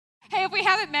Hey, if we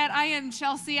haven't met, I am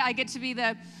Chelsea. I get to be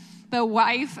the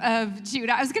wife of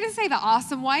Judah. I was going to say the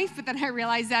awesome wife, but then I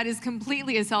realized that is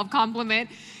completely a self-compliment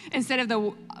instead of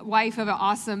the wife of an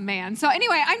awesome man. So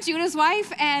anyway, I'm Judah's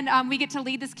wife, and we get to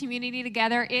lead this community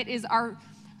together. It is our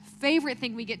favorite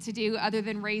thing we get to do other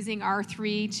than raising our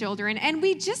 3 children. And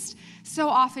we just so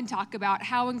often talk about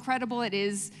how incredible it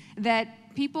is that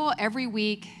people every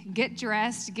week get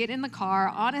dressed, get in the car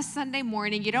on a Sunday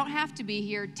morning. You don't have to be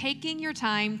here, taking your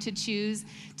time to choose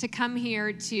to come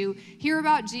here to hear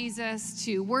about Jesus,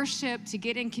 to worship, to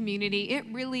get in community. It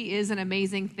really is an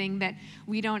amazing thing that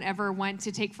we don't ever want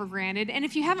to take for granted. And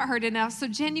if you haven't heard enough, so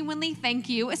genuinely thank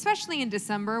you, especially in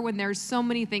December when there's so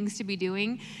many things to be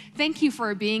doing. Thank you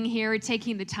for being here,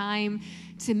 taking the time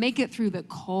to make it through the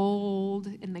cold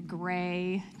and the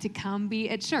gray to come be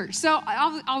at church. So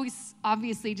I always,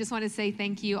 obviously, just want to say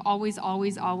thank you, always,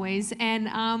 always, always.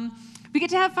 And we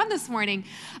get to have fun this morning.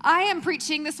 I am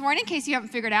preaching this morning, in case you haven't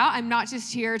figured out. I'm not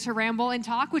just here to ramble and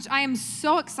talk, which I am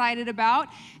so excited about.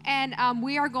 And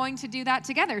we are going to do that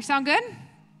together. Sound good?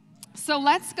 So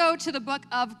let's go to the book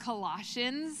of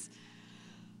Colossians.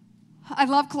 I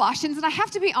love Colossians, and I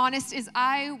have to be honest, as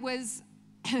I was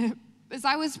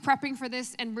prepping for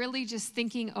this and really just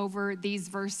thinking over these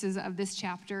verses of this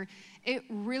chapter, it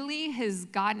really has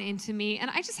gotten into me.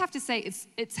 And I just have to say,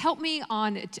 it's helped me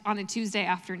on a Tuesday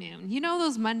afternoon. You know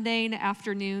those mundane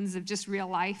afternoons of just real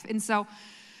life? And so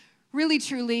really,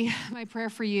 truly, my prayer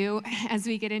for you as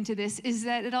we get into this is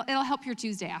that it'll help your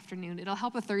Tuesday afternoon. It'll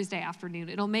help a Thursday afternoon.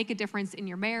 It'll make a difference in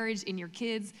your marriage, in your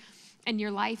kids, and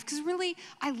your life. Because really,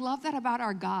 I love that about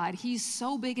our God. He's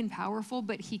so big and powerful,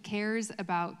 but he cares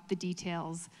about the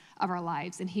details of our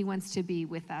lives, and he wants to be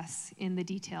with us in the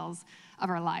details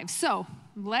of our lives. So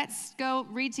let's go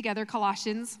read together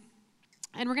Colossians,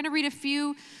 and we're going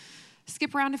to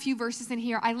skip around a few verses in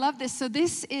here. I love this. So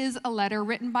this is a letter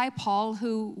written by Paul,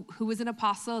 who was an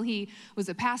apostle. He was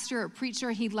a pastor, a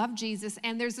preacher. He loved Jesus.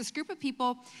 And there's this group of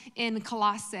people in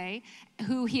Colossae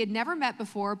who he had never met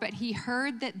before, but he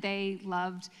heard that they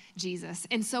loved Jesus.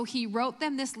 And so he wrote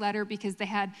them this letter because they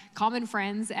had common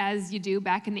friends, as you do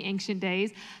back in the ancient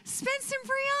days. Spence and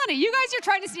Brianna, you guys are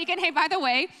trying to sneak in. Hey, by the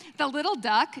way, the little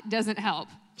duck doesn't help.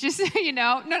 Just so you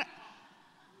know. No,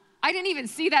 I didn't even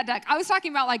see that duck. I was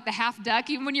talking about like the half duck,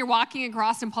 even when you're walking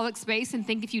across in public space and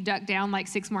think if you duck down like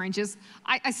 6 more inches,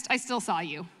 I still saw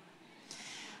you.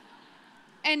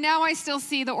 And now I still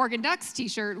see the Oregon Ducks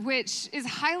t-shirt, which is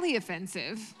highly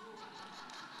offensive.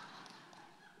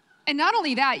 And not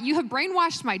only that, you have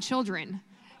brainwashed my children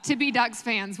to be Ducks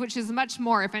fans, which is much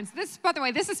more offensive. This, by the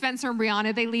way, this is Spencer and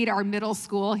Brianna. They lead our middle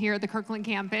school here at the Kirkland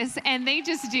campus, and they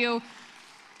just do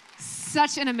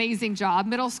such an amazing job.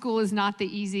 Middle school is not the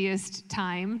easiest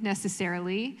time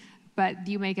necessarily, but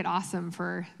you make it awesome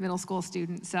for middle school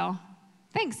students. So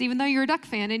thanks, even though you're a Duck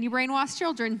fan and you brainwash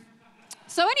children.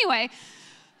 So anyway,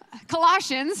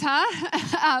 Colossians,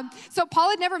 So Paul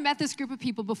had never met this group of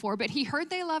people before, but he heard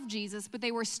they loved Jesus, but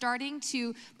they were starting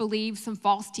to believe some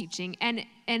false teaching and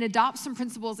adopt some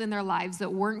principles in their lives that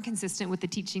weren't consistent with the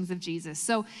teachings of Jesus.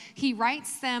 So he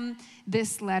writes them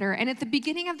this letter, and at the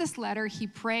beginning of this letter, he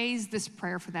prays this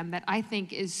prayer for them that I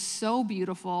think is so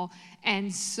beautiful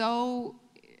and so,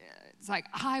 it's like,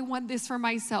 I want this for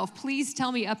myself. Please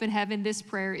tell me up in heaven this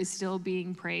prayer is still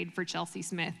being prayed for Chelsea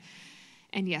Smith.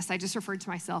 And yes, I just referred to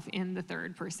myself in the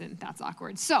third person. That's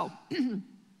awkward. So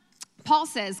Paul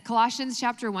says, Colossians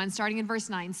chapter 1, starting in verse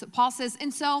 9. So Paul says,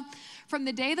 and so from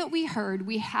the day that we heard,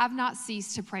 we have not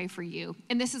ceased to pray for you.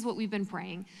 And this is what we've been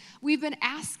praying. We've been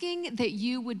asking that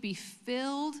you would be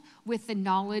filled with the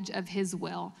knowledge of his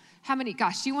will. How many,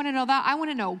 gosh, do you want to know that? I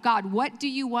want to know, God, what do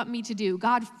you want me to do?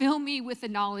 God, fill me with the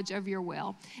knowledge of your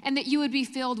will. And that you would be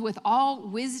filled with all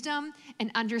wisdom and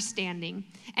understanding.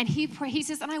 And he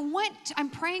says, and I'm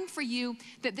praying for you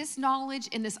that this knowledge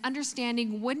and this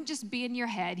understanding wouldn't just be in your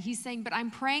head. He's saying, but I'm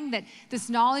praying that this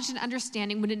knowledge and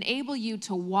understanding would enable you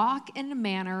to walk in a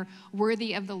manner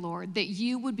worthy of the Lord, that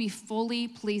you would be fully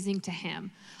pleasing to him.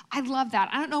 I love that.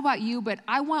 I don't know about you, but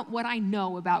I want what I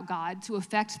know about God to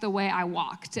affect the way I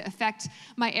walk, to affect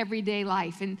my everyday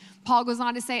life. And Paul goes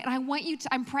on to say, and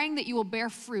I'm praying that you will bear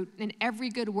fruit in every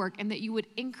good work and that you would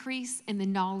increase in the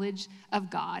knowledge of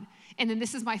God. And then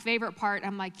this is my favorite part.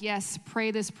 I'm like, yes,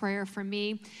 pray this prayer for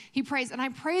me. He prays, and I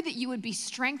pray that you would be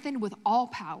strengthened with all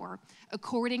power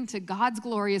according to God's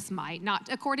glorious might, not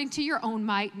according to your own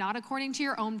might, not according to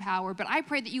your own power, but I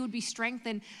pray that you would be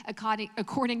strengthened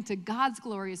according to God's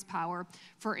glorious power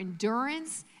for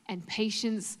endurance and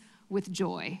patience with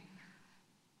joy.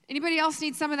 Anybody else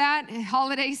need some of that?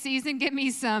 Holiday season, give me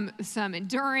some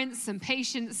endurance, some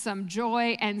patience, some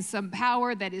joy, and some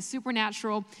power that is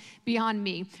supernatural beyond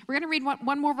me. We're going to read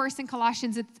one more verse in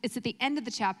Colossians. It's at the end of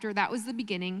the chapter. That was the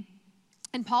beginning.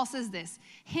 And Paul says this,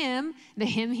 him, the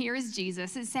him here is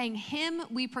Jesus, is saying, him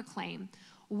we proclaim,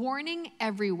 warning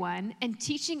everyone and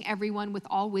teaching everyone with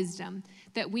all wisdom,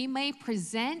 that we may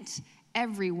present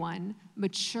everyone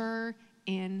mature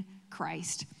in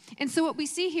Christ. And so what we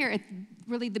see here at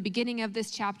really the beginning of this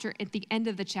chapter, at the end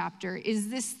of the chapter, is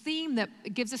this theme that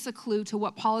gives us a clue to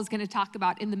what Paul is going to talk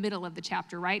about in the middle of the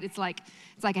chapter, right? It's like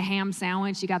a ham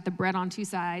sandwich. You got the bread on two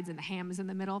sides and the ham is in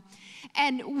the middle.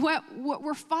 And what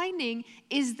we're finding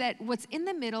is that what's in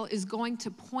the middle is going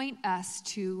to point us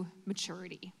to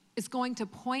maturity. It's going to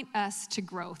point us to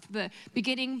growth. The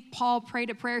beginning, Paul prayed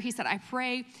a prayer. He said, I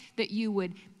pray that you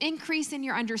would increase in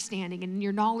your understanding and in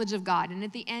your knowledge of God. And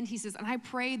at the end, he says, and I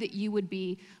pray that you would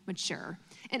be mature.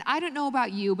 And I don't know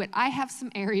about you, but I have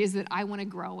some areas that I want to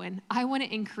grow in. I want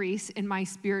to increase in my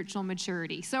spiritual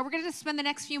maturity. So we're going to spend the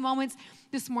next few moments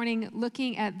this morning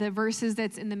looking at the verses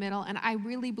that's in the middle. And I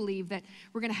really believe that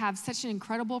we're going to have such an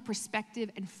incredible perspective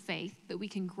and faith that we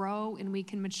can grow and we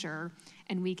can mature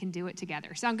and we can do it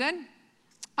together. Sound good?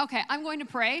 Okay, I'm going to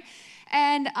pray,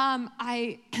 and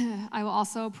I will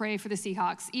also pray for the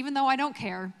Seahawks, even though I don't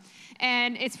care,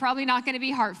 and it's probably not going to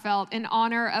be heartfelt. In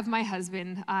honor of my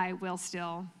husband, I will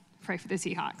still pray for the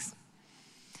Seahawks.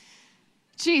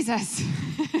 Jesus.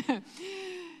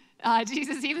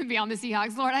 Jesus, even beyond the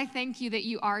Seahawks. Lord, I thank you that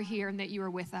you are here and that you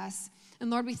are with us. And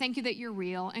Lord, we thank you that you're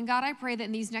real. And God, I pray that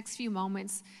in these next few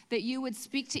moments that you would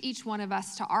speak to each one of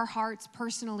us, to our hearts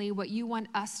personally, what you want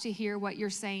us to hear, what you're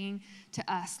saying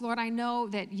to us. Lord, I know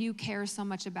that you care so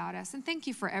much about us. And thank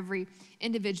you for every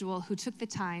individual who took the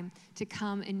time to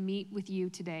come and meet with you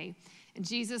today. And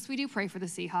Jesus, we do pray for the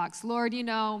Seahawks. Lord, you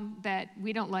know that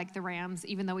we don't like the Rams,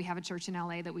 even though we have a church in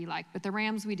LA that we like. But the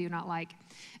Rams we do not like.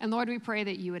 And Lord, we pray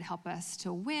that you would help us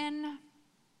to win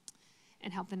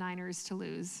and help the Niners to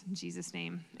lose. In Jesus'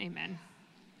 name, amen.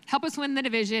 Help us win the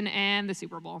division and the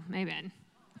Super Bowl. Amen.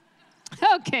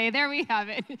 Okay, there we have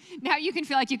it. Now you can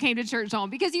feel like you came to church home,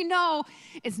 because you know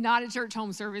it's not a church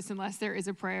home service unless there is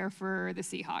a prayer for the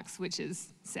Seahawks, which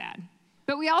is sad.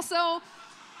 But you also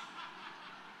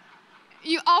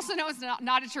know it's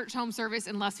not a church home service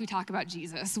unless we talk about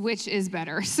Jesus, which is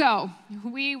better. So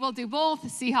we will do both.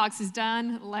 Seahawks is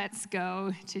done. Let's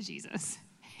go to Jesus.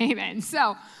 Amen.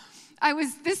 So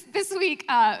this week,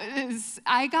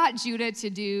 I got Judah to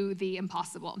do the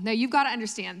impossible. Now, you've got to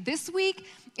understand, this week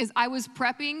is I was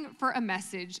prepping for a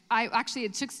message.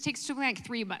 It takes like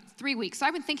 3 weeks. So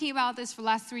I've been thinking about this for the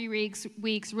last 3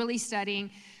 weeks, really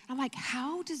studying. I'm like,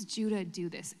 how does Judah do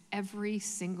this every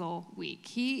single week?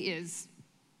 He is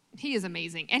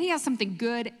amazing. And he has something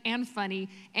good and funny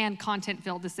and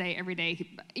content-filled to say every day.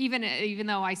 Even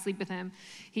though I sleep with him,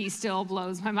 he still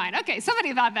blows my mind. Okay,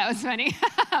 somebody thought that was funny.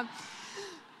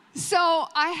 So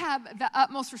I have the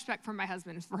utmost respect for my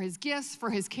husband, for his gifts, for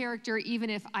his character, even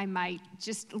if I might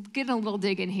just get a little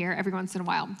dig in here every once in a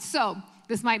while. So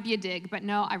this might be a dig, but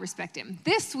no, I respect him.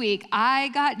 This week, I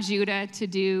got Judah to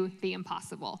do the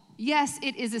impossible. Yes,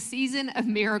 it is a season of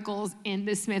miracles in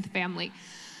the Smith family.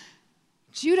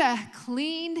 Judah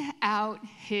cleaned out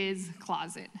his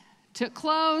closet, took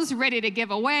clothes ready to give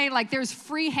away. Like there's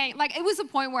free hang. Like it was a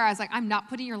point where I was like, I'm not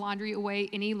putting your laundry away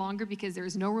any longer because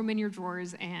there's no room in your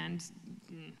drawers, and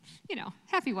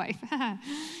happy wife.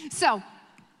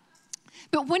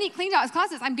 But when he cleaned out his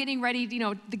closets, I'm getting ready,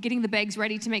 getting the bags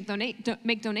ready to make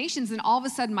donations, and all of a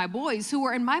sudden my boys, who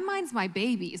were in my mind's my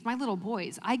babies, my little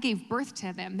boys, I gave birth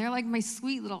to them. They're like my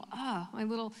sweet little, my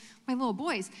little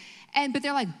boys, but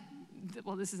they're like,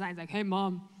 well, this is nice. Like, hey,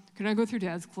 Mom, can I go through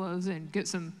Dad's clothes and get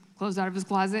some clothes out of his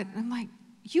closet? And I'm like,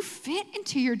 you fit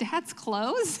into your dad's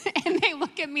clothes? And they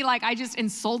look at me like I just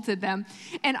insulted them.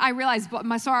 And I realized,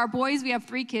 so our boys, we have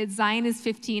 3 kids. Zion is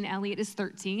 15, Elliot is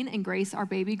 13, and Grace, our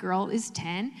baby girl, is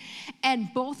 10.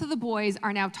 And both of the boys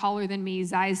are now taller than me.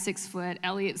 Zion is 6 foot.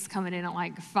 Elliot's coming in at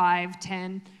like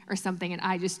 5'10" or something. And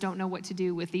I just don't know what to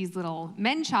do with these little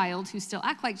men-child who still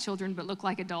act like children but look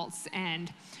like adults,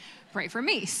 and pray for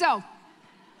me. So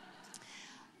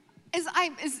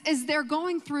as they're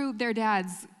going through their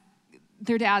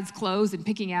dad's clothes and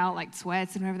picking out like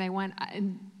sweats and wherever they went,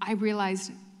 and I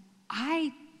realized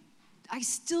I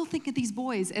still think of these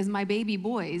boys as my baby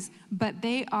boys, but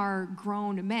they are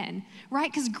grown men,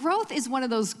 right? Because growth is one of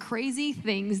those crazy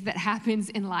things that happens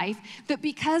in life, that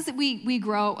because we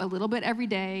grow a little bit every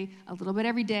day, a little bit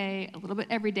every day, a little bit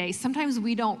every day, sometimes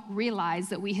we don't realize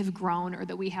that we have grown or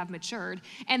that we have matured.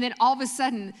 And then all of a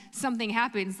sudden, something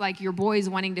happens, like your boys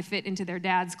wanting to fit into their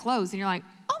dad's clothes, and you're like,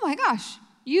 oh my gosh,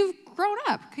 you've grown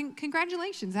up.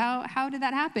 Congratulations. How did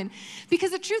that happen?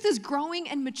 Because the truth is, growing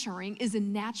and maturing is a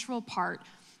natural part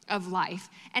of life.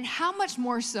 And how much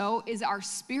more so is our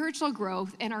spiritual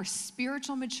growth and our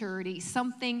spiritual maturity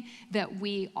something that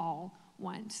we all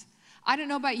want? I don't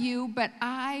know about you, but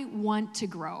I want to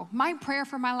grow. My prayer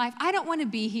for my life, I don't want to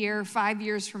be here 5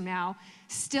 years from now,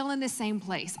 still in the same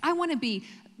place. I want to be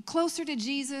closer to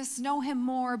Jesus, know him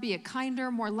more, be a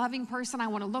kinder, more loving person. I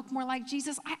want to look more like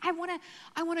Jesus. I want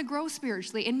to grow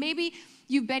spiritually. And maybe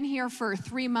you've been here for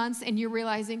 3 months and you're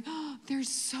realizing, oh, there's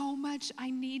so much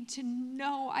I need to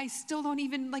know. I still don't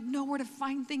even know where to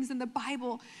find things in the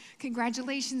Bible.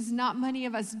 Congratulations, not many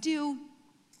of us do.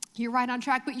 You're right on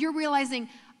track, but you're realizing,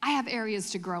 I have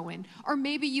areas to grow in. Or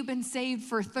maybe you've been saved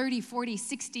for 30, 40,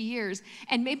 60 years.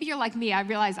 And maybe you're like me. I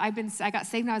realized I got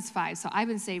saved when I was 5. So I've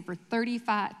been saved for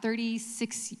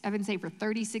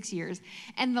 36 years.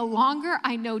 And the longer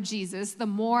I know Jesus, the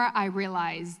more I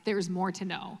realize there's more to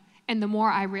know. And the more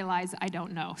I realize I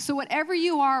don't know. So whatever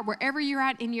you are, wherever you're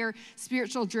at in your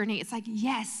spiritual journey, it's like,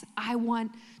 yes, I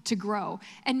want to grow.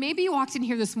 And maybe you walked in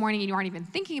here this morning and you aren't even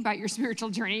thinking about your spiritual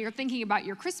journey. You're thinking about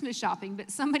your Christmas shopping,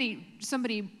 but somebody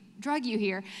drug you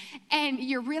here. And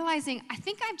you're realizing, I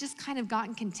think I've just kind of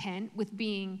gotten content with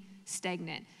being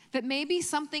stagnant. That maybe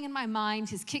something in my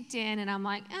mind has kicked in and I'm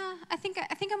like, I think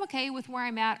I'm okay with where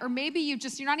I'm at. Or maybe you're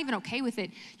not even okay with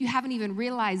it. You haven't even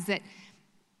realized that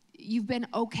you've been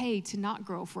okay to not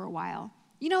grow for a while.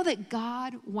 You know that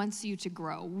God wants you to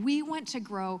grow. We want to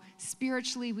grow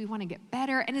spiritually. We want to get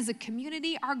better. And as a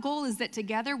community, our goal is that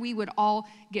together we would all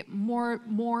get more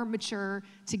mature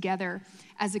together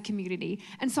as a community.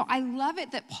 And so I love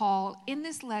it that Paul, in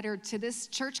this letter to this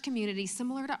church community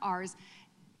similar to ours,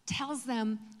 tells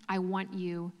them, I want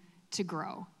you to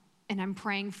grow. And I'm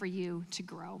praying for you to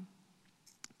grow.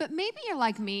 But maybe you're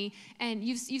like me and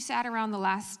you've sat around the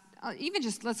last even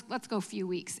just let's go a few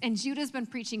weeks. And Judah's been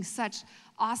preaching such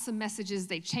awesome messages.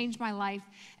 They change my life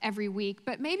every week.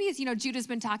 But maybe as Judah's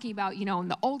been talking about, in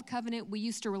the old covenant, we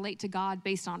used to relate to God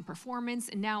based on performance.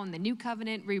 And now in the new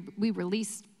covenant, we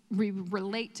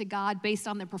relate to God based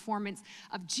on the performance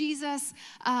of Jesus.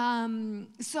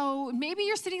 So maybe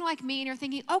you're sitting like me and you're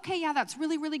thinking, okay, yeah, that's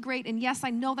really, really great. And yes, I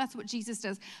know that's what Jesus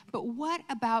does. But what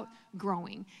about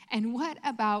growing? And what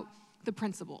about the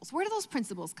principles? Where do those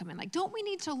principles come in? Don't we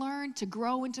need to learn to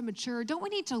grow and to mature? Don't we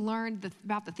need to learn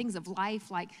about the things of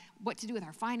life, like what to do with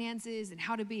our finances and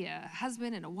how to be a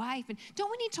husband and a wife? And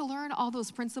don't we need to learn all those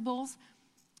principles?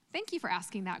 Thank you for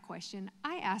asking that question.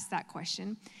 I asked that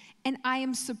question, and I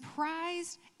am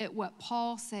surprised at what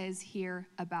Paul says here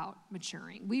about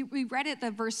maturing. We read it,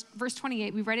 verse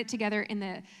 28. We read it together in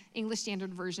the English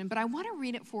Standard Version, but I want to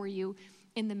read it for you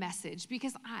in the Message,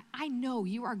 because I know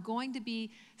you are going to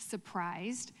be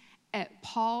surprised at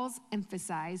Paul's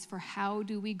emphasis for how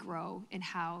do we grow and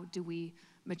how do we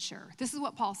mature. This is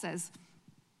what Paul says.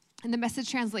 In the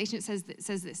Message translation, it says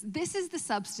this. This is the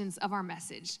substance of our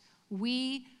message.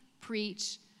 We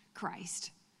preach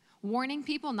Christ, warning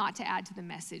people not to add to the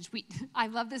message. I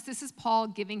love this. This is Paul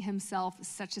giving himself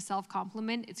such a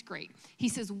self-compliment. It's great. He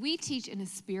says, we teach in a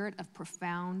spirit of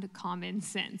profound common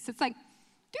sense. It's like,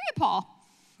 do you, Paul?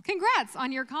 Congrats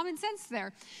on your common sense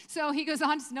there. So he goes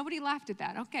on, nobody laughed at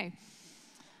that. Okay.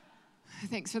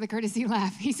 Thanks for the courtesy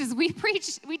laugh. He says, we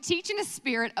teach in a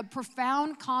spirit of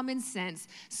profound common sense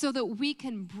so that we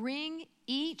can bring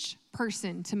each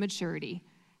person to maturity.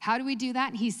 How do we do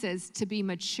that? He says, to be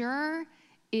mature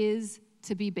is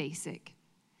to be basic.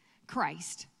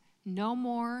 Christ, no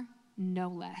more, no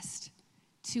less.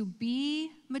 To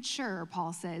be mature,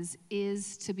 Paul says,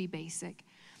 is to be basic.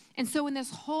 And so in this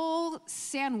whole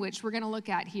sandwich we're going to look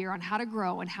at here on how to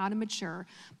grow and how to mature,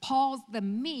 the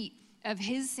meat of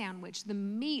his sandwich, the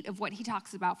meat of what he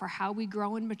talks about for how we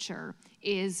grow and mature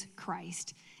is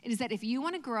Christ. It is that if you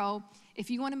want to grow, if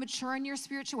you want to mature in your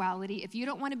spirituality, if you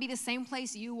don't want to be the same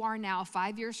place you are now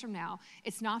 5 years from now,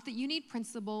 it's not that you need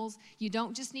principles. You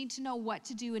don't just need to know what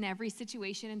to do in every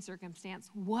situation and circumstance.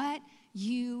 What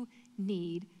you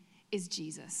need is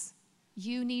Jesus.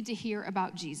 You need to hear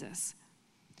about Jesus.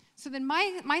 So then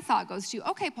my thought goes to,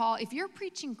 okay, Paul, if you're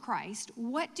preaching Christ,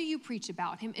 what do you preach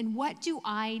about him? And what do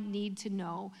I need to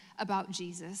know about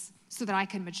Jesus so that I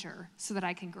can mature, so that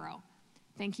I can grow?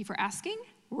 Thank you for asking.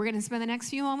 We're going to spend the next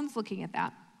few moments looking at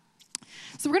that.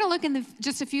 So we're going to look in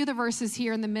just a few of the verses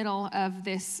here in the middle of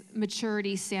this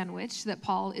maturity sandwich that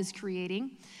Paul is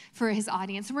creating for his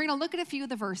audience. And we're going to look at a few of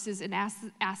the verses and ask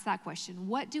that question.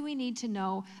 What do we need to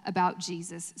know about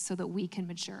Jesus so that we can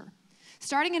mature?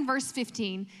 Starting in verse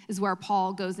 15 is where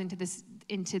Paul goes into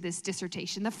into this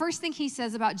dissertation. The first thing he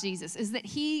says about Jesus is that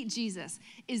he, Jesus,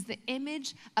 is the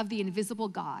image of the invisible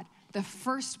God, the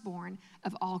firstborn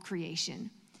of all creation.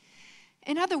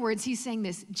 In other words, he's saying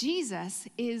this: Jesus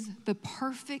is the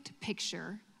perfect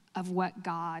picture of what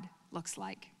God looks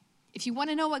like. If you want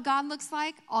to know what God looks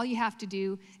like, all you have to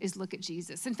do is look at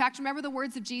Jesus. In fact, remember the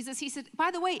words of Jesus? He said,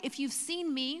 by the way, if you've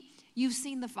seen me, you've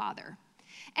seen the Father.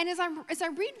 And as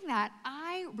I'm reading that,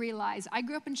 I realized I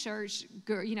grew up in church.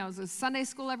 You know, it was a Sunday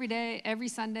school every day, every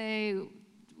Sunday.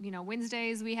 You know,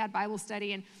 Wednesdays we had Bible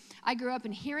study. And I grew up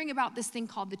in hearing about this thing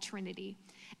called the Trinity.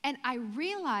 And I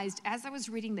realized as I was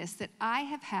reading this that I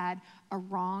have had a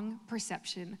wrong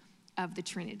perception of the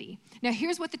Trinity. Now,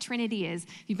 here's what the Trinity is.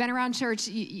 If you've been around church,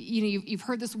 you've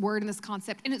heard this word and this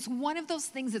concept, and it's one of those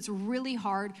things that's really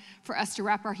hard for us to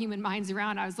wrap our human minds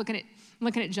around. I was looking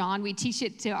at John. We teach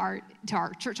it to our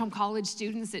church home college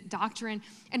students at Doctrine,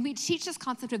 and we teach this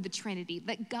concept of the Trinity,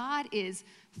 that God is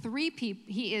three people.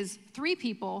 He is three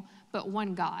people, but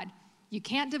one God. You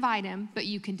can't divide him, but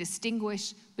you can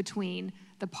distinguish between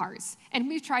the parts. And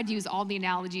we've tried to use all the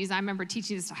analogies. I remember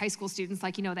teaching this to high school students,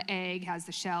 like, the egg has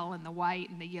the shell and the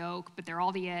white and the yolk, but they're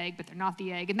all the egg, but they're not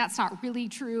the egg. And that's not really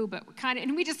true, but we're kind of,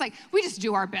 and we just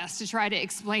do our best to try to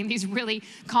explain these really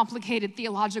complicated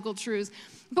theological truths.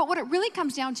 But what it really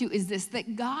comes down to is this,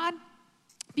 that God,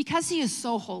 because he is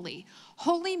so holy,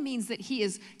 holy means that he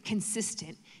is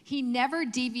consistent. He never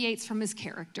deviates from his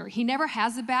character. He never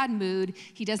has a bad mood.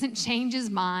 He doesn't change his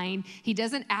mind. He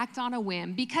doesn't act on a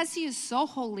whim. Because he is so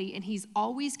holy and he's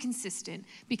always consistent,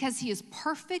 because he is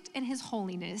perfect in his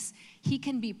holiness, he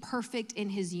can be perfect in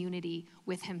his unity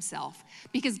with himself.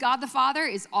 Because God the Father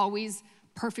is always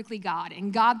perfectly God.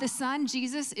 And God the Son,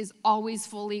 Jesus, is always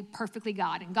fully, perfectly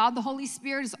God. And God the Holy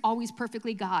Spirit is always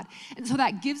perfectly God. And so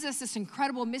that gives us this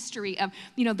incredible mystery of,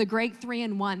 the great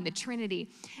 3-in-1, the Trinity.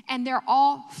 And they're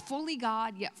all fully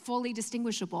God, yet fully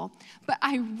distinguishable. But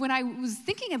when I was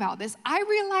thinking about this, I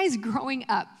realized growing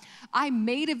up, I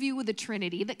made a view of the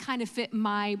Trinity that kind of fit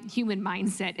my human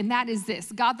mindset. And that is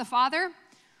this: God the Father,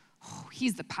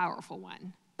 he's the powerful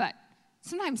one, but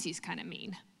sometimes he's kind of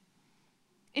mean.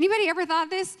 Anybody ever thought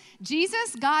this?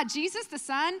 Jesus, God, Jesus the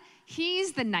Son,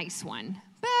 he's the nice one,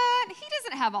 but he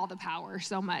doesn't have all the power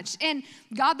so much. And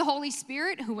God the Holy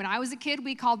Spirit, who when I was a kid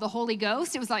we called the Holy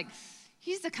Ghost, it was like,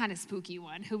 he's the kind of spooky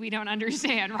one who we don't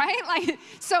understand, right?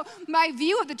 So my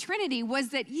view of the Trinity was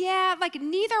that,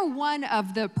 neither one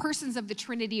of the persons of the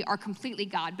Trinity are completely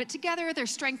God, but together their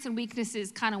strengths and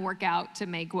weaknesses kind of work out to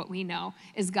make what we know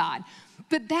is God.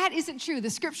 But that isn't true. The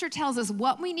scripture tells us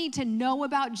what we need to know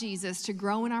about Jesus to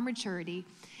grow in our maturity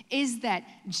is that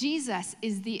Jesus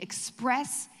is the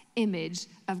express image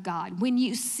of God. When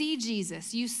you see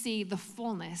Jesus, you see the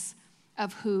fullness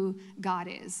of who God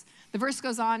is. The verse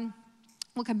goes on.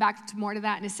 We'll come back to more to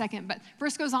that in a second. But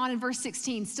verse goes on in verse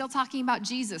 16, still talking about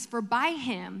Jesus. For by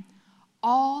him,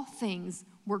 all things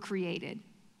were created.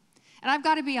 And I've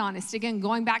got to be honest, again,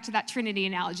 going back to that Trinity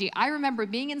analogy, I remember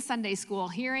being in Sunday school,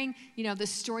 hearing, the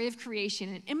story of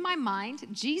creation. And in my mind,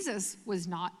 Jesus was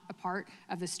not a part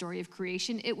of the story of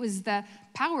creation. It was the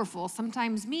powerful,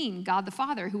 sometimes mean God the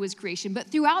Father who was creation. But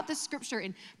throughout the scripture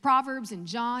in Proverbs and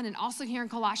John and also here in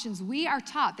Colossians, we are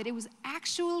taught that it was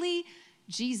actually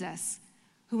Jesus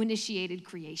who initiated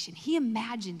creation. He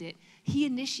imagined it. He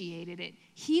initiated it.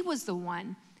 He was the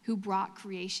one who brought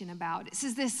creation about. It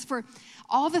says this: for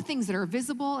all the things that are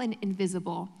visible and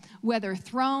invisible, whether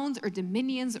thrones or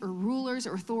dominions or rulers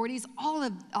or authorities, all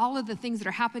of the things that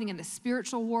are happening in the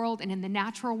spiritual world and in the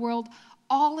natural world,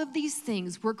 all of these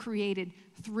things were created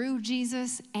through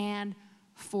Jesus and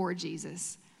for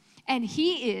Jesus. And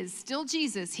he is still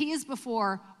Jesus. He is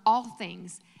before all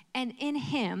things. And in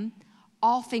him,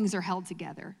 all things are held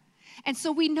together. And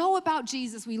so we know about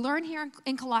Jesus. We learn here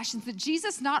in Colossians that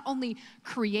Jesus not only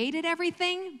created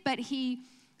everything, but he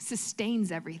sustains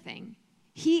everything.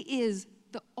 He is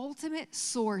the ultimate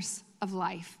source of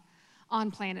life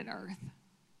on planet Earth.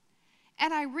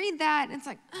 And I read that, and it's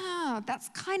like, that's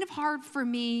kind of hard for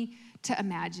me to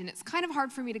imagine. It's kind of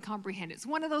hard for me to comprehend. It's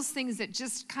one of those things that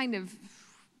just kind of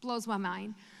blows my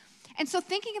mind. And so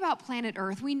thinking about planet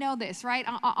Earth, we know this, right?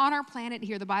 On our planet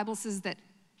here, the Bible says that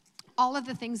all of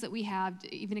the things that we have,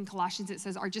 even in Colossians it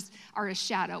says, are a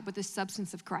shadow, but the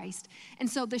substance of Christ. And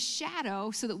so the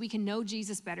shadow, so that we can know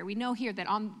Jesus better. We know here that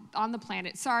on the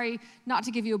planet, sorry, not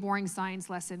to give you a boring science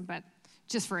lesson, but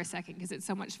just for a second, because it's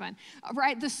so much fun,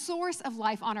 right? The source of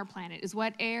life on our planet is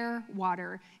what? Air,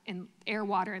 water, and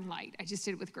light. I just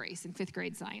did it with Grace in 5th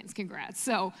grade science. Congrats.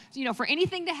 So, for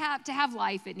anything to have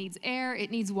life, it needs air,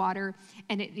 it needs water,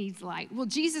 and it needs light. Well,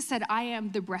 Jesus said, I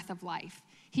am the breath of life.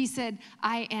 He said,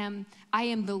 I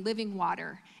am the living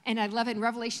water. And I love it in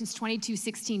Revelations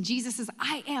 22:16. Jesus says,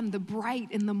 I am the bright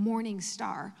and the morning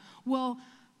star. Well,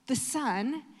 the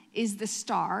sun is the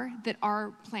star that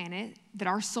our planet, that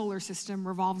our solar system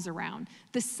revolves around.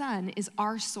 The sun is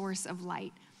our source of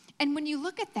light. And when you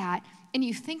look at that and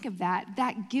you think of that,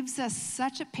 that gives us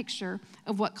such a picture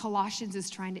of what Colossians is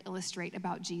trying to illustrate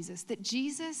about Jesus, that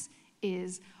Jesus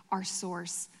is our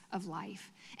source of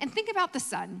life. And think about the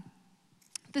sun.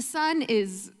 The sun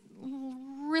is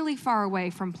really far away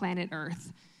from planet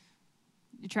Earth.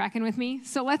 You tracking with me?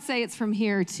 So let's say it's from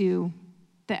here to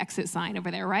the exit sign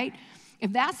over there, right?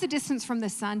 If that's the distance from the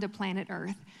sun to planet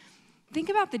Earth, think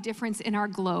about the difference in our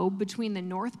globe between the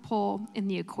North Pole and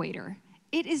the equator.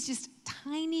 It is just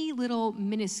tiny little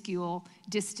minuscule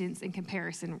distance in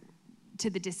comparison to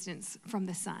the distance from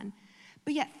the sun.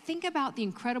 But yet think about the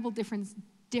incredible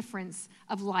difference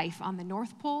of life on the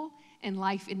North Pole and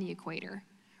life in the equator.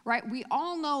 Right? We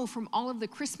all know from all of the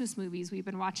Christmas movies we've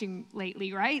been watching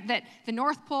lately, right, that the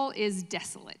North Pole is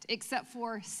desolate, except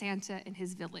for Santa and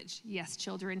his village. Yes,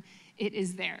 children, it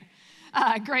is there.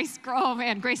 Grace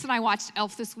and I watched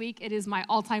Elf this week. It is my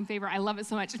all-time favorite. I love it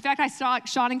so much. In fact, I saw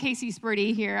Sean and Casey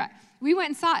Spurdy here. We went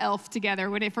and saw Elf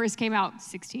together when it first came out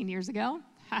 16 years ago.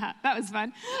 That was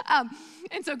fun.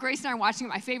 And so Grace and I are watching it.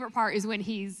 My favorite part is when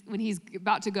he's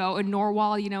about to go, and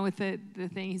Norwal, with the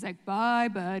thing, he's like, bye,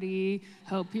 buddy,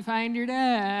 hope you find your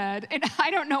dad. And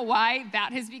I don't know why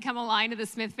that has become a line of the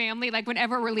Smith family. Like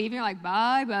whenever we're leaving, we're like,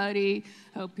 bye, buddy,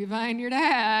 hope you find your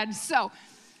dad. So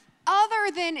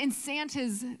other than in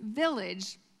Santa's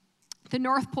village, the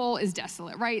North Pole is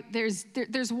desolate, right?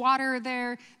 There's water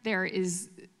there, there is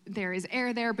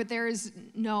air there, but there is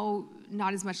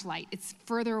not as much light. It's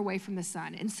further away from the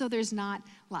sun, and so there's not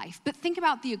life. But think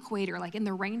about the equator, like in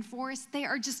the rainforest, they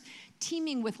are just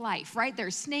teeming with life, right?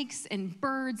 There's snakes and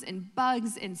birds and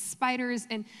bugs and spiders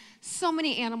and so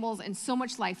many animals and so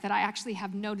much life that I actually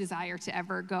have no desire to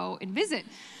ever go and visit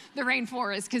the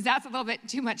rainforest because that's a little bit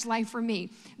too much life for me.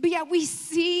 But yet we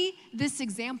see this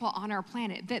example on our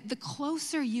planet that the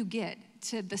closer you get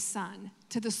to the sun,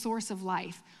 to the source of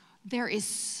life, there is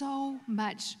so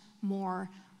much more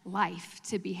life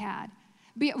to be had.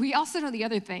 But we also know the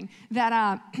other thing,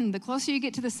 that the closer you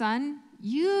get to the sun,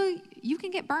 you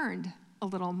can get burned a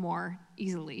little more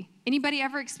easily. Anybody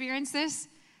ever experienced this?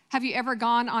 Have you ever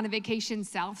gone on a vacation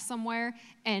south somewhere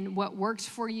and what worked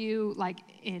for you, like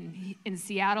in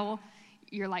Seattle,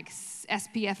 you're like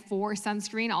SPF 4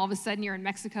 sunscreen, all of a sudden you're in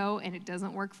Mexico and it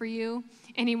doesn't work for you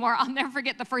anymore. I'll never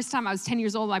forget the first time I was 10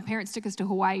 years old, my parents took us to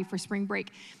Hawaii for spring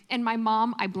break. And my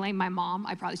mom, I blame my mom,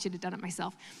 I probably should have done it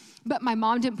myself, but my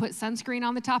mom didn't put sunscreen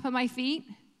on the top of my feet.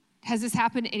 Has this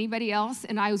happened to anybody else?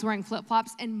 And I was wearing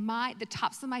flip-flops and the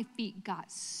tops of my feet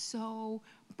got so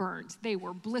burnt. They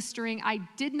were blistering. I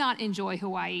did not enjoy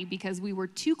Hawaii because we were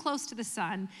too close to the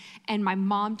sun and my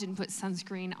mom didn't put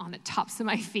sunscreen on the tops of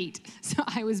my feet. So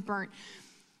I was burnt.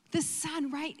 The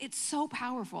sun, right? It's so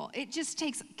powerful. It just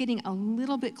takes getting a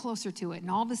little bit closer to it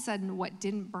and all of a sudden what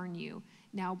didn't burn you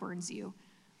now burns you.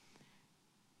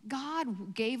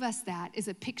 God gave us that as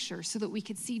a picture so that we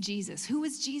could see Jesus. Who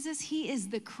is Jesus? He is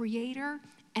the creator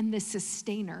and the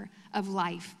sustainer of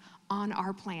life on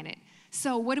our planet.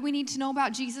 So what do we need to know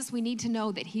about Jesus? We need to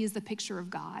know that he is the picture of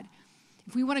God.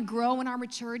 If we want to grow in our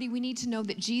maturity, we need to know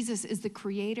that Jesus is the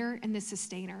creator and the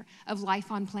sustainer of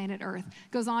life on planet Earth.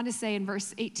 Goes on to say in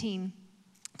verse 18,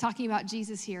 talking about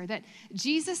Jesus here, that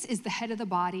Jesus is the head of the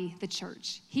body, the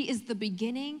church. He is the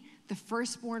beginning, the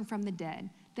firstborn from the dead,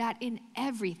 that in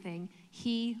everything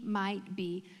he might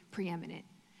be preeminent.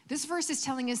 This verse is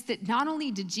telling us that not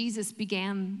only did Jesus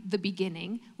begin the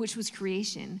beginning, which was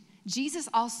creation, Jesus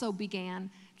also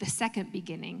began the second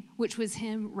beginning, which was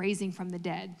him raising from the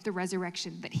dead, the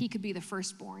resurrection, that he could be the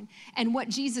firstborn. And what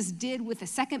Jesus did with the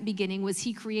second beginning was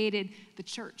he created the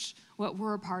church, what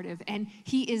we're a part of, and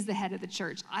he is the head of the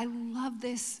church. I love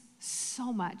this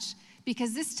so much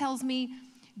because this tells me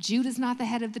Judah's not the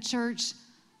head of the church.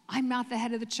 I'm not the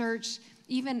head of the church.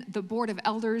 Even the board of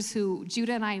elders who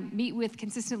Judah and I meet with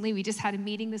consistently, we just had a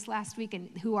meeting this last week, and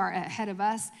who are ahead of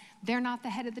us, they're not the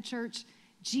head of the church.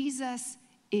 Jesus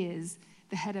is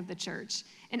the head of the church.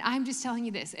 And I'm just telling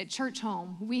you this, at Church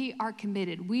Home, we are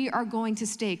committed. We are going to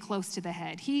stay close to the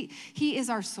head. He is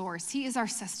our source. He is our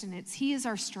sustenance. He is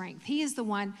our strength. He is the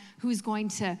one who is going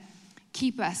to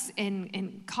keep us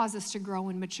and cause us to grow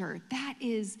and mature. That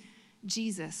is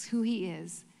Jesus, who he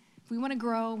is. If we want to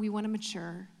grow, we want to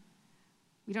mature,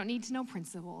 we don't need to know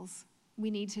principles.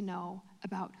 We need to know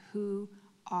about who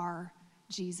our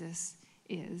Jesus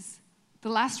is. The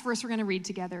last verse we're going to read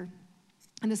together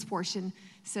in this portion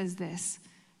says this: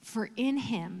 for in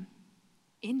him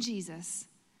in Jesus,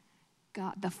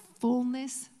 God, the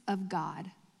fullness of God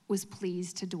was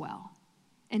pleased to dwell.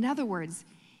 In other words,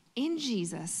 in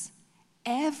Jesus,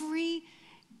 if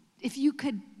you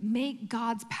could make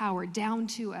God's power down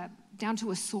to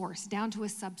a source, down to a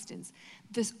substance,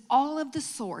 all of the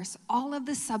source, all of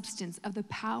the substance of the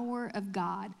power of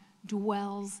God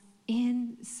dwells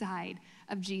inside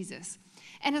of Jesus.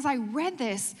 And as I read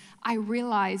this, I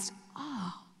realized,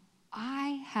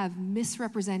 I have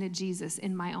misrepresented Jesus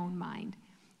in my own mind.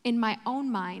 In my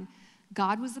own mind,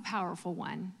 God was the powerful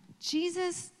one.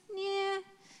 Jesus,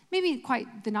 maybe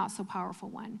quite the not so powerful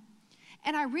one.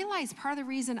 And I realized part of the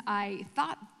reason I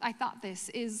thought this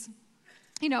is,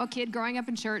 a kid growing up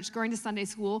in church, going to Sunday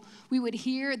school, we would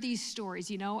hear these stories,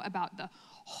 about the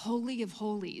Holy of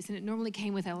Holies. And it normally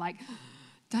came with a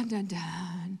dun, dun,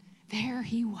 dun. There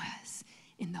he was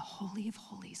in the Holy of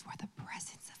Holies where the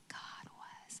presence of God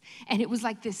was. And it was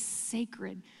like this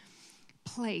sacred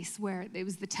place where it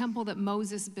was the temple that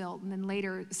Moses built, and then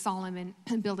later Solomon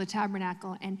built a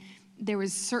tabernacle, and there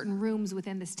was certain rooms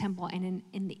within this temple, and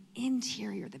in the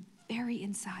interior, the very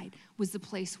inside, was the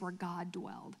place where God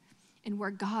dwelled. And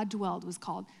where God dwelled was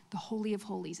called the Holy of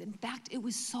Holies. In fact, it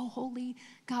was so holy,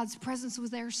 God's presence was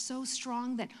there so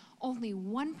strong that only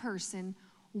one person,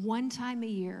 one time a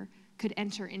year, could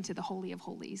enter into the Holy of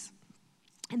Holies.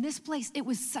 And this place, it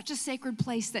was such a sacred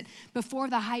place that before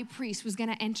the high priest was going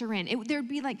to enter in, there'd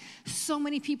be so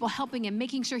many people helping him,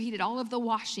 making sure he did all of the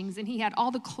washings and he had all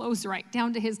the clothes right,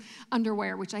 down to his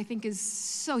underwear, which I think is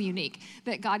so unique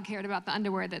that God cared about the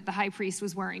underwear that the high priest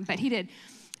was wearing, but he did.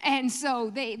 And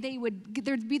so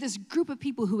there'd be this group of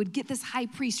people who would get this high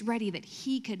priest ready that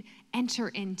he could enter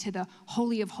into the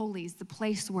Holy of Holies, the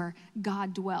place where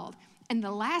God dwelled. And the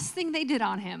last thing they did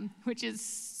on him, which is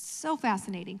so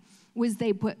fascinating, was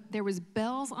there was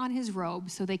bells on his robe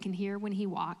so they can hear when he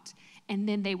walked, and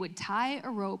then they would tie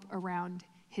a rope around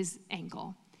his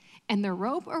ankle. And the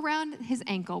rope around his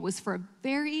ankle was for a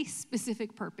very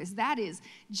specific purpose. That is,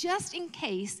 just in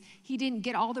case he didn't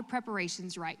get all the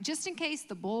preparations right, just in case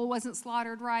the bull wasn't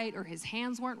slaughtered right or his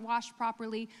hands weren't washed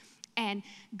properly, and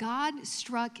God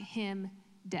struck him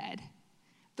dead.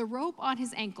 The rope on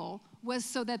his ankle was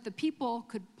so that the people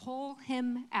could pull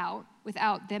him out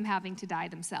without them having to die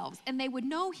themselves. And they would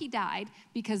know he died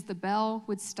because the bell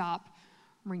would stop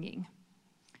ringing.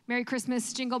 Merry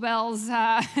Christmas, jingle bells.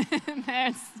 That's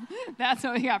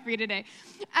what we got for you today.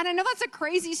 And I know that's a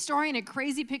crazy story and a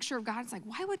crazy picture of God. It's like,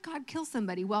 why would God kill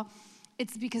somebody? Well,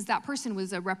 it's because that person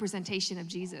was a representation of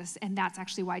Jesus, and that's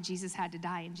actually why Jesus had to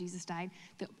die, and Jesus died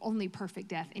the only perfect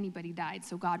death anybody died,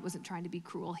 so God wasn't trying to be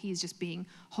cruel. He's just being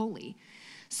holy.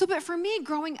 So, but for me,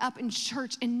 growing up in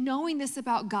church and knowing this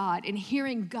about God and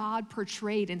hearing God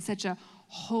portrayed in such a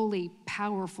holy,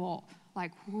 powerful,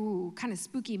 kind of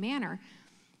spooky manner,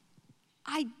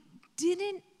 I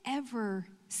didn't ever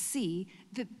see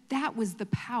that was the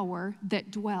power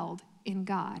that dwelled in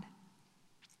God,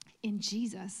 in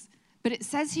Jesus. But it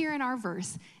says here in our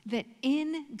verse that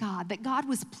in God, that God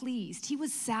was pleased, he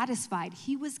was satisfied,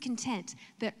 he was content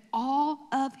that all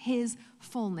of his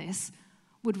fullness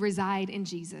would reside in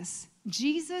Jesus.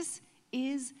 Jesus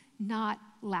is not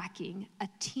lacking a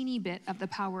teeny bit of the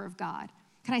power of God.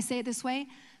 Can I say it this way?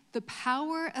 The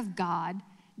power of God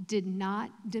did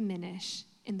not diminish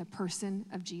in the person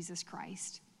of Jesus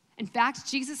Christ. In fact,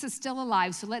 Jesus is still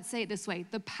alive, so let's say it this way.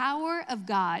 The power of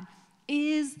God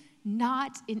is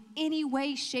not in any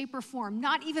way, shape, or form,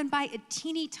 not even by a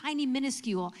teeny tiny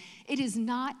minuscule. It is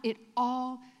not at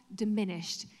all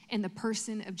diminished in the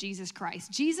person of Jesus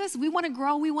Christ. Jesus, we want to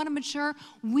grow, we want to mature.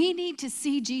 We need to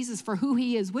see Jesus for who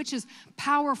he is, which is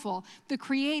powerful, the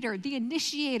creator, the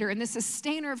initiator, and the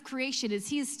sustainer of creation, as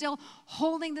he is still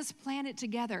holding this planet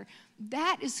together.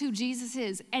 That is who Jesus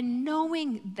is. And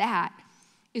knowing that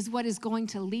is what is going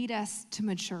to lead us to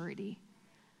maturity.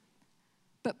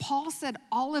 But Paul said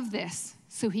all of this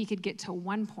so he could get to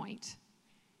one point.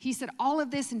 He said all of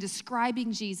this in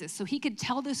describing Jesus so he could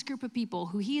tell this group of people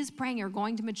who he is praying are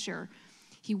going to mature.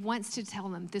 He wants to tell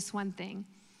them this one thing.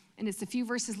 And it's a few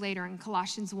verses later in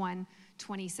Colossians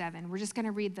 1:27. We're just going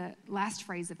to read the last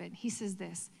phrase of it. He says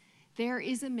this: there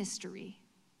is a mystery,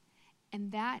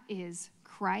 and that is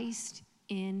Christ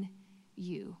in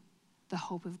you, the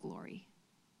hope of glory.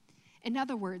 In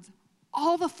other words,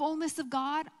 all the fullness of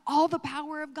God, all the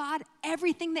power of God,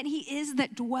 everything that he is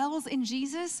that dwells in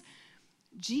Jesus,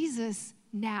 Jesus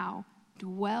now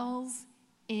dwells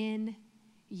in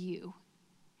you,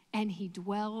 and he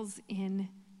dwells in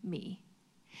me.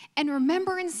 And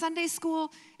remember in Sunday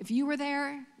school, if you were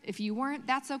there, if you weren't,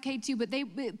 that's okay too, but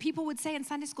people would say in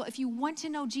Sunday school, if you want to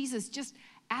know Jesus, just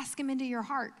ask him into your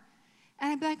heart.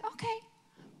 And I'd be like, okay,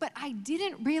 But I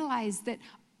didn't realize that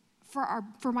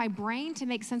for my brain to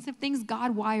make sense of things,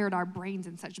 God wired our brains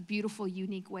in such beautiful,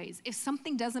 unique ways. If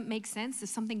something doesn't make sense, if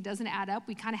something doesn't add up,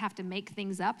 we kind of have to make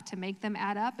things up to make them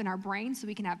add up in our brain so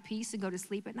we can have peace and go to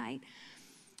sleep at night.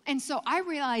 And so I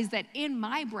realized that in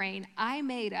my brain, I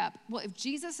made up, well, if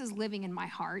Jesus is living in my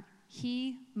heart,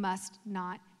 he must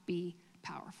not be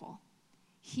powerful.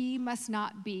 He must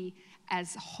not be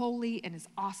as holy and as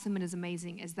awesome and as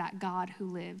amazing as that God who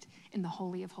lived in the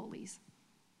Holy of Holies.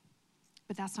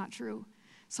 But that's not true.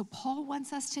 So Paul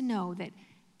wants us to know that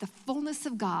the fullness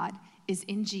of God is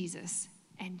in Jesus,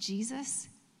 and Jesus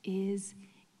is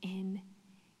in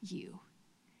you.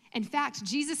 In fact,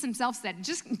 Jesus himself said,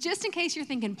 just in case you're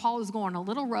thinking Paul is going a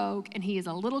little rogue and he is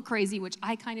a little crazy, which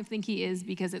I kind of think he is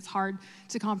because it's hard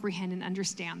to comprehend and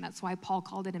understand. That's why Paul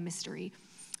called it a mystery.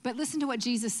 But listen to what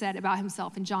Jesus said about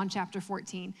himself in John chapter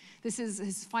 14. This is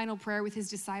his final prayer with his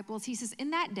disciples. He says,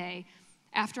 in that day,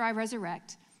 after I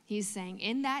resurrect, he's saying,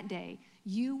 in that day,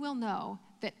 you will know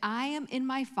that I am in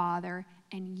my Father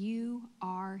and you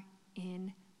are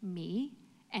in me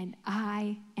and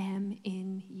I am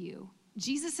in you.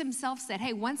 Jesus himself said,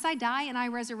 hey, once I die and I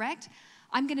resurrect,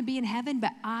 I'm going to be in heaven,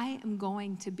 but I am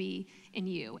going to be in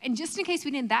you. And just in case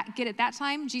we didn't get it that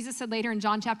time, Jesus said later in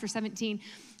John chapter 17,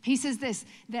 he says this,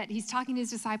 that he's talking to his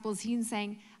disciples. He's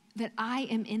saying that I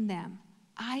am in them.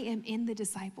 I am in the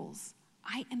disciples.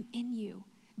 I am in you.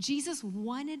 Jesus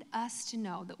wanted us to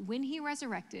know that when he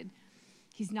resurrected,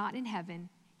 he's not in heaven,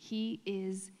 he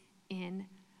is in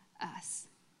us.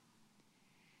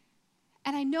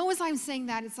 And I know as I'm saying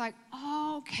that, it's like,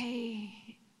 oh, okay,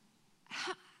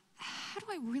 how do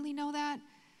I really know that?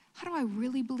 How do I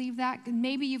really believe that?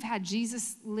 Maybe you've had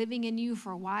Jesus living in you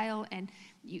for a while and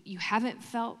you haven't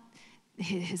felt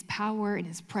his power and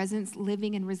his presence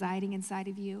living and residing inside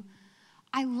of you.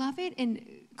 I love it in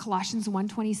Colossians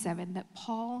 1:27 that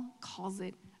Paul calls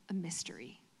it a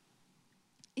mystery.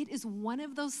 It is one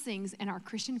of those things in our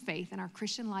Christian faith and our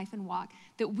Christian life and walk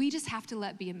that we just have to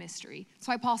let be a mystery. That's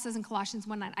why Paul says in Colossians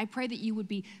 1:9, I pray that you would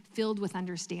be filled with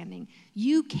understanding.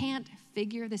 You can't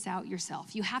figure this out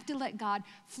yourself. You have to let God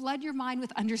flood your mind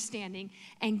with understanding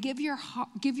and give your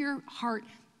heart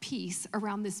peace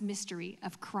around this mystery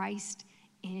of Christ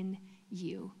in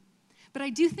you. But I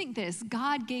do think this,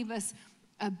 God gave us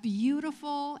a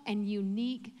beautiful and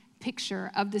unique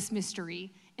picture of this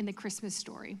mystery in the Christmas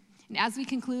story. And as we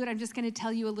conclude, I'm just going to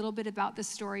tell you a little bit about this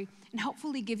story and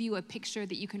hopefully give you a picture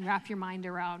that you can wrap your mind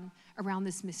around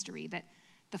this mystery, that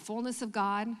the fullness of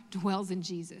God dwells in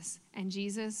Jesus and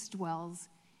Jesus dwells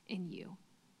in you.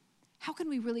 How can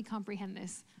we really comprehend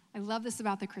this? I love this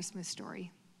about the Christmas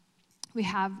story. We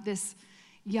have this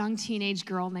young teenage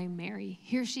girl named Mary.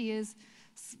 Here she is,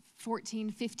 14,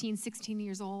 15, 16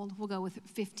 years old. We'll go with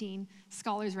 15.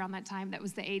 Scholars around that time, that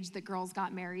was the age that girls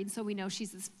got married. So we know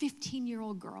she's this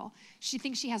 15-year-old girl. She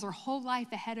thinks she has her whole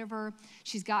life ahead of her.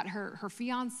 She's got her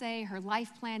fiance, her life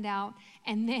planned out.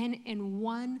 And then in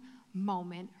one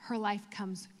moment, her life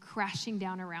comes crashing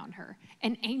down around her.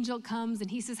 An angel comes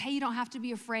and he says, hey, you don't have to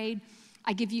be afraid.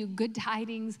 I give you good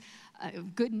tidings,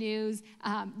 good news.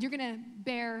 You're going to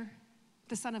bear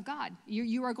the Son of God.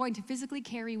 You are going to physically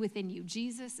carry within you.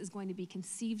 Jesus is going to be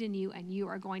conceived in you, and you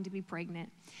are going to be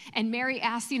pregnant. And Mary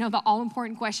asked, the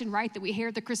all-important question, right, that we hear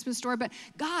at the Christmas story, but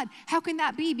God, how can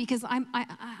that be? Because I'm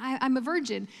a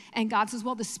virgin. And God says,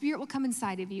 well, the Spirit will come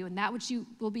inside of you, and that which you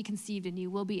will be conceived in you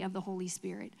will be of the Holy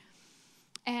Spirit.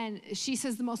 And she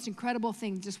says the most incredible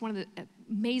thing, just one of the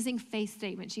amazing faith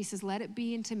statements. She says, let it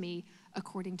be unto me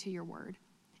according to your word.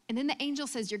 And then the angel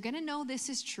says, you're going to know this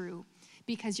is true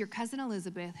because your cousin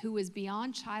Elizabeth, who is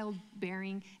beyond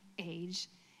childbearing age,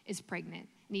 is pregnant.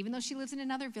 And even though she lives in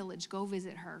another village, go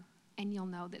visit her, and you'll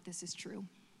know that this is true.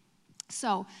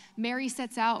 So Mary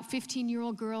sets out,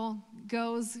 15-year-old girl,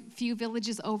 goes a few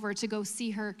villages over to go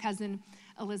see her cousin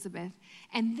Elizabeth.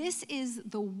 And this is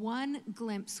the one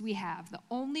glimpse we have, the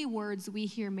only words we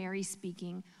hear Mary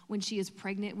speaking when she is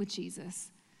pregnant with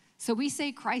Jesus. So we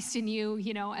say Christ in you,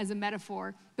 as a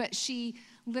metaphor, but she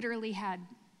literally had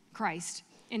Christ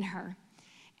in her.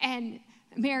 And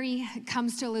Mary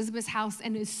comes to Elizabeth's house,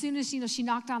 and as soon as she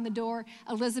knocked on the door,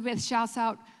 Elizabeth shouts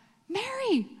out,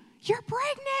 Mary, you're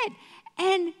pregnant,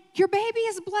 and your baby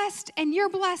is blessed, and you're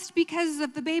blessed because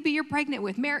of the baby you're pregnant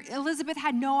with. Elizabeth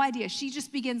had no idea. She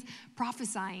just begins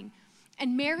prophesying.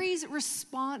 And Mary's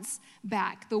response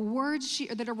back, the words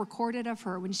that are recorded of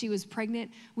her when she was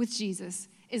pregnant with Jesus,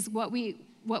 is what we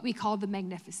call the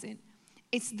Magnificat.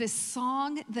 It's this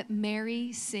song that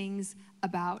Mary sings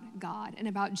about God and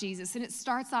about Jesus. And it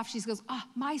starts off, she goes,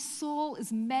 my soul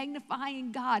is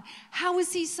magnifying God. How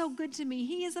is he so good to me?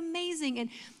 He is amazing. And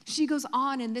she goes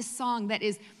on in this song that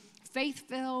is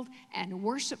faith-filled and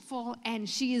worshipful, and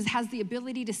she has the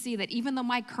ability to see that even though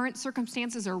my current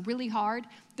circumstances are really hard,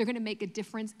 they're gonna make a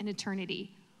difference in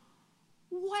eternity.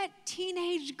 What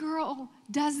teenage girl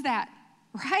does that,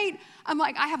 right? I'm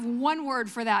like, I have one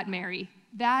word for that, Mary.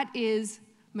 That is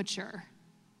mature.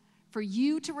 For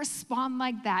you to respond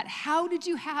like that, how did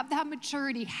you have that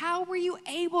maturity? How were you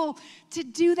able to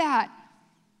do that?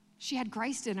 She had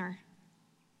Christ in her.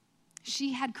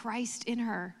 She had Christ in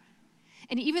her.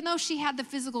 And even though she had the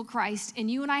physical Christ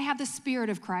and you and I have the spirit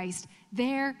of Christ,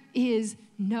 there is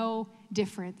no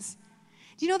difference.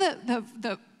 Do you know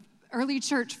the early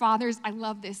church fathers, I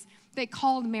love this, they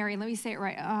called Mary, let me say it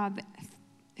right,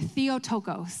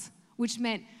 Theotokos, which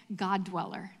meant God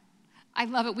dweller. I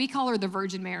love it. We call her the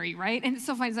Virgin Mary, right? And it's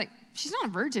so funny. It's like, she's not a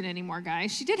virgin anymore,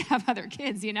 guys. She did have other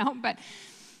kids, but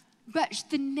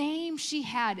the name she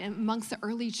had amongst the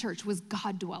early church was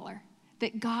God dweller,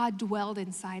 that God dwelled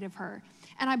inside of her.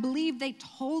 And I believe they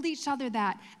told each other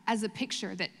that as a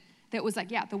picture that was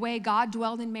like, yeah, the way God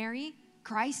dwelled in Mary,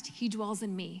 Christ, he dwells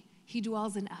in me. He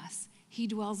dwells in us. He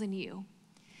dwells in you.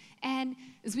 And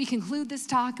as we conclude this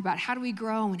talk about how do we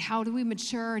grow and how do we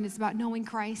mature, and it's about knowing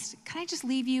Christ, can I just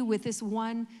leave you with this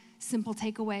one simple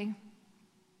takeaway?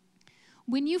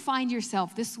 When you find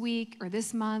yourself this week or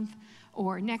this month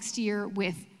or next year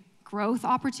with growth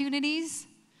opportunities,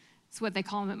 it's what they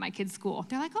call them at my kids' school.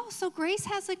 They're like, oh, so Grace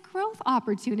has a growth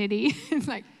opportunity. It's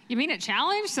like, you mean a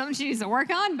challenge? Something she needs to work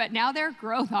on? But now they're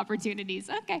growth opportunities.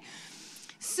 Okay.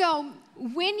 So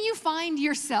when you find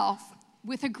yourself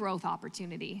with a growth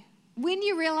opportunity, when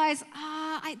you realize,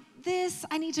 I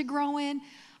need to grow in,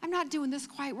 I'm not doing this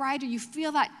quite right, or you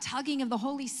feel that tugging of the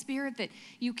Holy Spirit that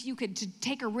you could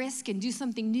take a risk and do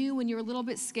something new when you're a little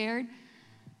bit scared,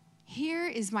 here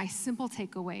is my simple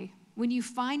takeaway. When you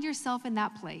find yourself in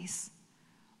that place,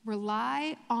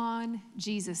 rely on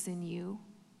Jesus in you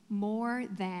more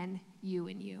than you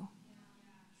in you.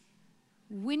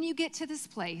 When you get to this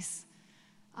place,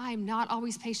 I'm not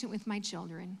always patient with my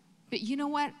children. But you know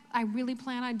what I really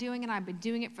plan on doing, and I've been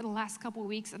doing it for the last couple of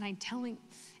weeks, and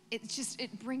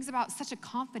it brings about such a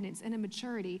confidence and a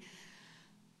maturity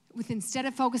with, instead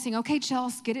of focusing, okay,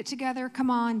 Chelsea, get it together, come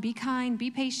on, be kind,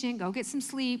 be patient, go get some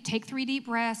sleep, take 3 deep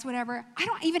breaths, whatever. I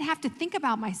don't even have to think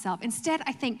about myself. Instead,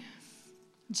 I think,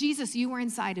 Jesus, you are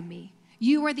inside of me.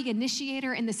 You are the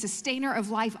initiator and the sustainer of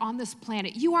life on this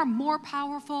planet. You are more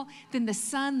powerful than the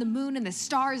sun, the moon, and the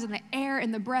stars, and the air,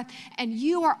 and the breath, and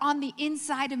you are on the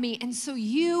inside of me. And so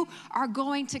you are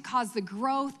going to cause the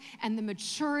growth and the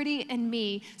maturity in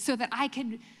me so that I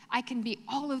can be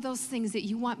all of those things that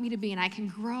you want me to be, and I can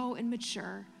grow and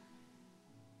mature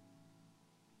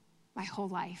my whole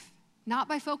life. Not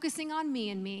by focusing on me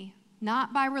and me,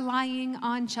 not by relying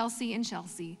on Chelsea and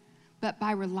Chelsea, but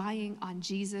by relying on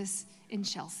Jesus and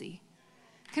Chelsea.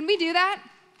 Can we do that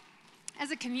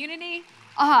as a community?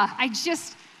 I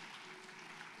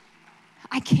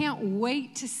can't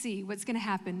wait to see what's gonna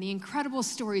happen, the incredible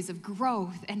stories of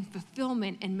growth and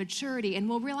fulfillment and maturity, and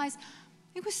we'll realize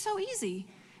it was so easy.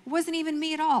 It wasn't even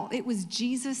me at all. It was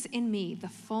Jesus in me, the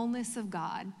fullness of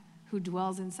God who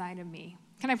dwells inside of me.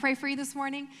 Can I pray for you this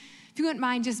morning? If you wouldn't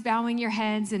mind just bowing your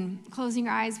heads and closing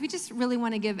your eyes, we just really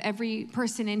want to give every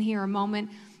person in here a moment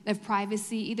of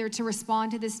privacy, either to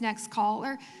respond to this next call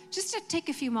or just to take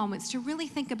a few moments to really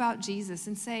think about Jesus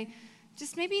and say,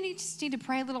 just maybe you just need to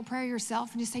pray a little prayer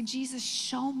yourself and just say, Jesus,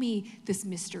 show me this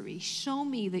mystery. Show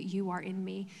me that you are in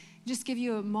me. Just give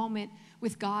you a moment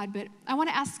with God. But I want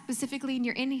to ask specifically, and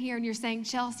you're in here and you're saying,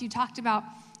 Chelsea, you talked about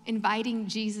inviting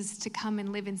Jesus to come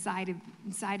and live inside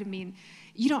of me.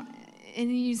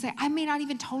 And you say, I may not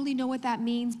even totally know what that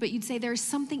means, but you'd say there's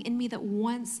something in me that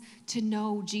wants to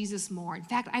know Jesus more. In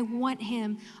fact, I want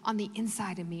him on the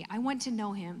inside of me. I want to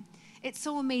know him. It's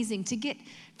so amazing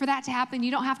for that to happen.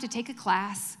 You don't have to take a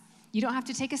class. You don't have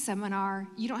to take a seminar.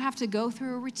 You don't have to go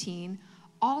through a routine.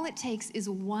 All it takes is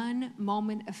one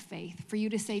moment of faith for you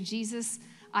to say, Jesus,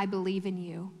 I believe in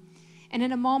you. And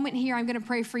in a moment here, I'm going to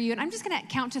pray for you. And I'm just going to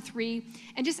count to 3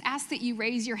 and just ask that you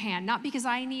raise your hand. Not because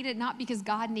I need it, not because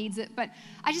God needs it, but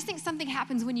I just think something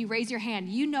happens when you raise your hand.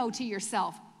 You know to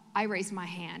yourself, I raised my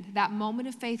hand. That moment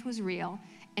of faith was real.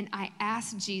 And I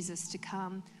asked Jesus to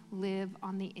come live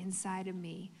on the inside of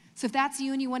me. So if that's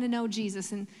you and you want to know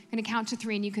Jesus, and I'm going to count to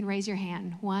 3 and you can raise your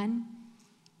hand. 1,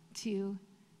 2,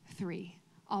 3.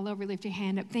 All over, lift your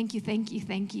hand up. Thank you, thank you,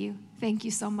 thank you. Thank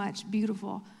you so much.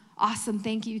 Beautiful. Awesome,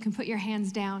 thank you. You can put your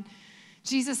hands down.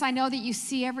 Jesus, I know that you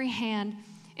see every hand,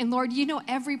 And Lord, you know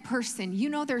every person. You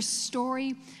know their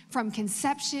story from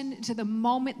conception to the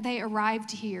moment they arrived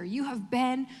here. You have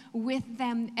been with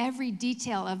them every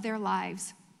detail of their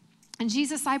lives. And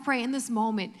Jesus, I pray in this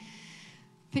moment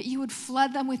that you would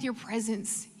flood them with your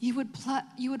presence. You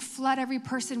would flood every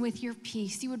person with your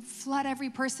peace. You would flood every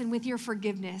person with your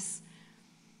forgiveness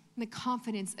and the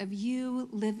confidence of you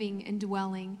living and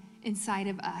dwelling inside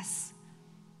of us.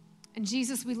 And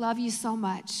Jesus, we love you so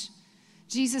much.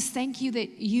 Jesus, thank you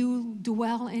that you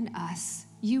dwell in us.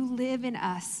 You live in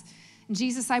us. And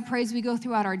Jesus, I pray as we go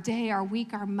throughout our day, our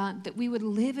week, our month, that we would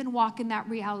live and walk in that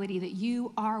reality that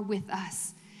you are with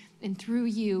us. And through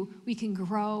you, we can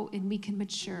grow and we can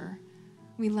mature.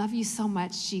 We love you so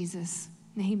much, Jesus.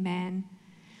 Amen.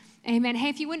 Amen. Hey,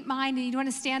 if you wouldn't mind and you'd want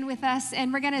to stand with us,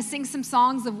 and we're going to sing some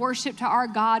songs of worship to our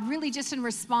God, really just in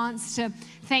response to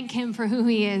thank him for who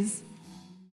he is.